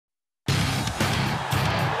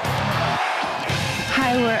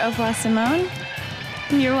Au Revoir Simone.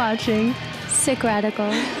 You're watching Sick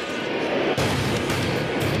Radical.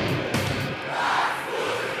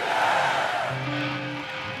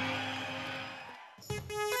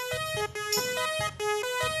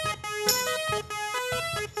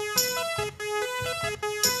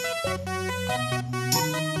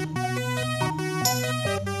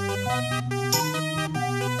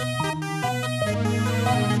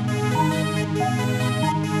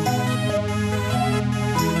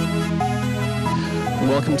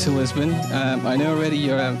 Welcome to Lisbon. I know already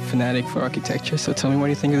you're a fanatic for architecture, so tell me what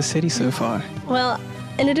you think of the city so far. Well,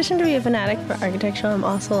 in addition to being a fanatic for architecture, I'm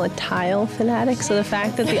also a tile fanatic, so the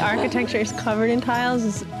fact that the architecture is covered in tiles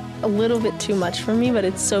is a little bit too much for me, but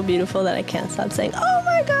it's so beautiful that I can't stop saying, oh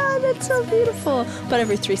my god, that's so beautiful, but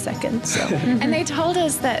every 3 seconds. So. And they told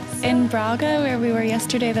us that in Braga, where we were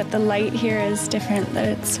yesterday, that the light here is different, that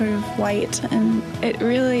it's sort of white, and it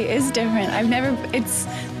really is different.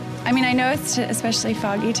 I know it's especially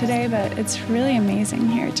foggy today, but it's really amazing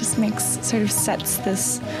here. It just sets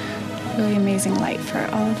this really amazing light for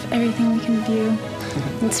everything we can view.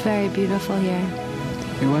 It's very beautiful here.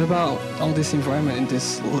 And what about all this environment and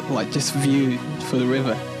this just view for the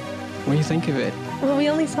river? What do you think of it? Well, we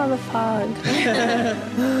only saw the fog.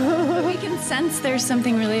 We can sense there's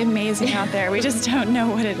something really amazing out there. We just don't know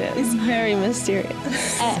what it is. It's very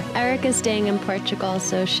mysterious. Erica's staying in Portugal,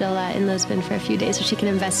 so she'll in Lisbon for a few days, so she can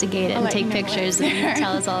investigate it and take pictures and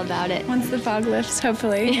tell us all about it. Once the fog lifts,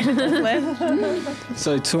 hopefully.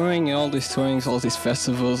 So touring, all these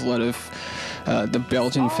festivals, a lot of the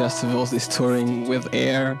Belgian festivals, this touring with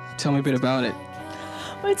air. Tell me a bit about it.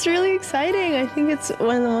 Well, it's really exciting. I think it's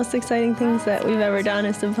one of the most exciting things that we've ever done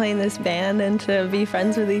is to play in this band and to be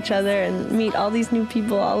friends with each other and meet all these new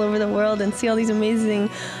people all over the world and see all these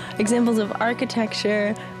amazing examples of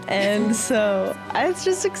architecture. And so it's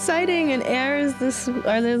just exciting, and Air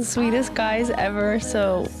are the sweetest guys ever.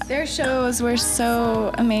 So their shows were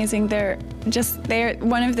so amazing. They're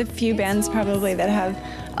one of the few bands probably that have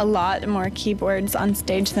a lot more keyboards on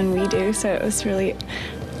stage than we do. So it was really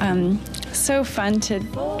so fun to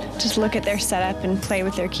just look at their setup and play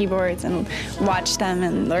with their keyboards and watch them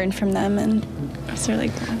and learn from them, and it's really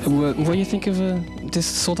cool. What do you think of this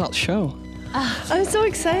sold-out show? I'm so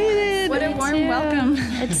excited. What a warm welcome.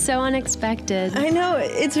 It's so unexpected. I know.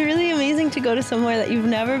 It's really amazing to go to somewhere that you've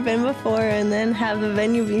never been before and then have the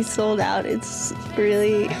venue be sold out. It's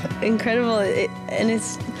really incredible. And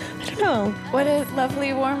it's, I don't know. What a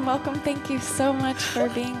lovely warm welcome. Thank you so much for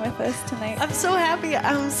being with us tonight. I'm so happy.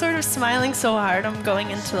 I'm sort of smiling so hard. I'm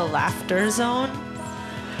going into the laughter zone.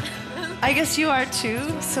 I guess you are too,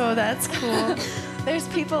 so that's cool. There's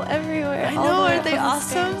people everywhere. I know. Aren't they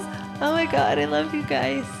awesome? Oh my god, I love you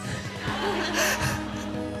guys.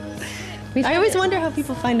 I always wonder how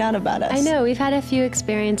people find out about us. I know, we've had a few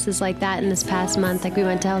experiences like that in this past month. Like we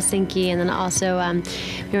went to Helsinki, and then also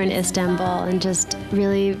we were in Istanbul, and just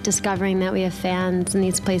really discovering that we have fans in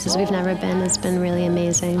these places we've never been has been really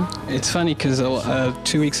amazing. It's funny because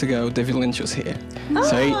 2 weeks ago David Lynch was here.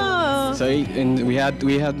 Oh. And we had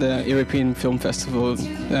the European Film Festival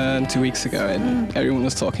 2 weeks ago, and everyone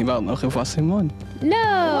was talking about Au Revoir Simone.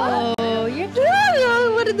 No!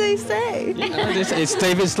 What did they say? It's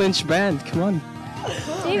David Lynch's band. Come on.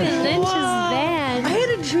 David Lynch's band. I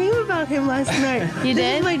had a dream about him last night. You did?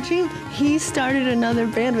 This is my dream. He started another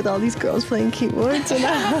band with all these girls playing keyboards, and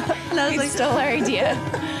I was like, stole our idea.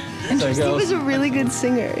 he was a really good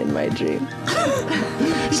singer in my dream.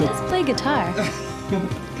 He does play guitar.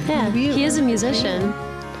 Yeah, he is a musician.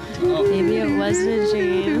 Maybe it was a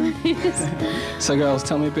dream. So girls,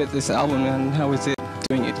 tell me a bit this album and how is it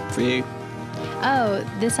doing it for you? Oh,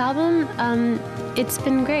 this album, it's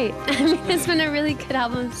been great. I mean, it's been a really good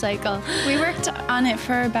album cycle. We worked on it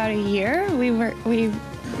for about a year. We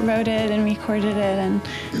wrote it and recorded it, and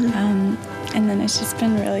then it's just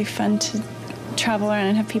been really fun to travel around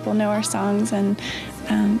and have people know our songs and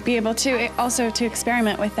be able to also to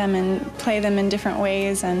experiment with them and play them in different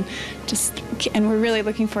ways, and we're really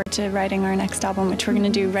looking forward to writing our next album, which we're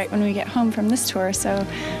going to do right when we get home from this tour. So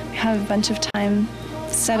we have a bunch of time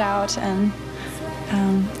set out and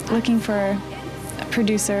looking for a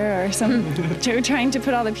producer or trying to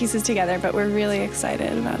put all the pieces together, but we're really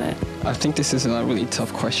excited about it. I think this is a really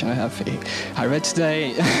tough question I have for you. I read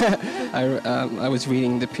today, I was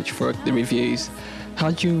reading the Pitchfork, the reviews.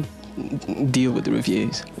 How do you deal with the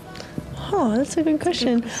reviews? Oh, that's a good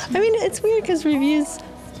question. I mean, it's weird because reviews,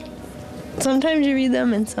 sometimes you read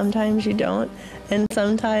them and sometimes you don't. and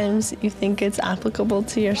sometimes you think it's applicable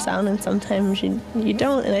to your sound, and sometimes you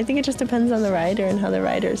don't. And I think it just depends on the writer and how the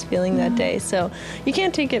writer is feeling that day. So you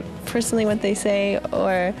can't take it personally what they say,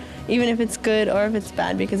 or even if it's good or if it's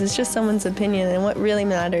bad, because it's just someone's opinion, and what really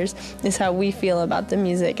matters is how we feel about the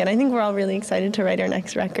music. And I think we're all really excited to write our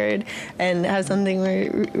next record and have something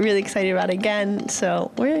we're really excited about again.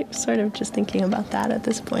 So we're sort of just thinking about that at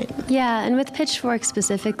this point. Yeah, and with Pitchfork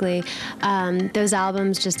specifically, those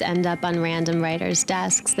albums just end up on random writers'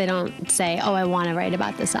 desks. They don't say, oh, I want to write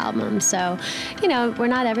about this album. So, we're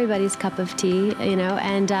not everybody's cup of tea,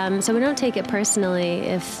 and so we don't take it personally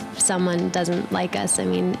if someone doesn't like us. I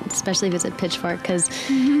mean, especially if it's at Pitchfork, because,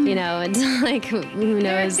 it's like, who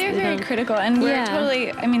knows? They're very critical, and we're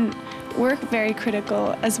totally, we're very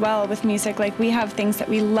critical as well with music. Like, we have things that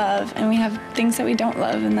we love, and we have things that we don't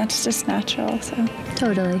love, and that's just natural, so.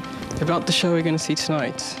 Totally. About the show we're going to see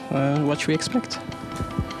tonight, what should we expect?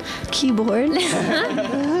 Keyboard.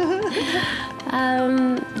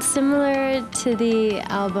 Similar to the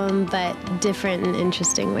album, but different in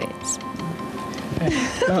interesting ways.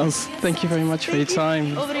 Girls, thank you very much for your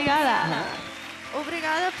time. Obrigada.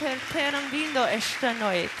 Obrigada per ter vindo esta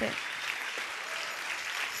noite.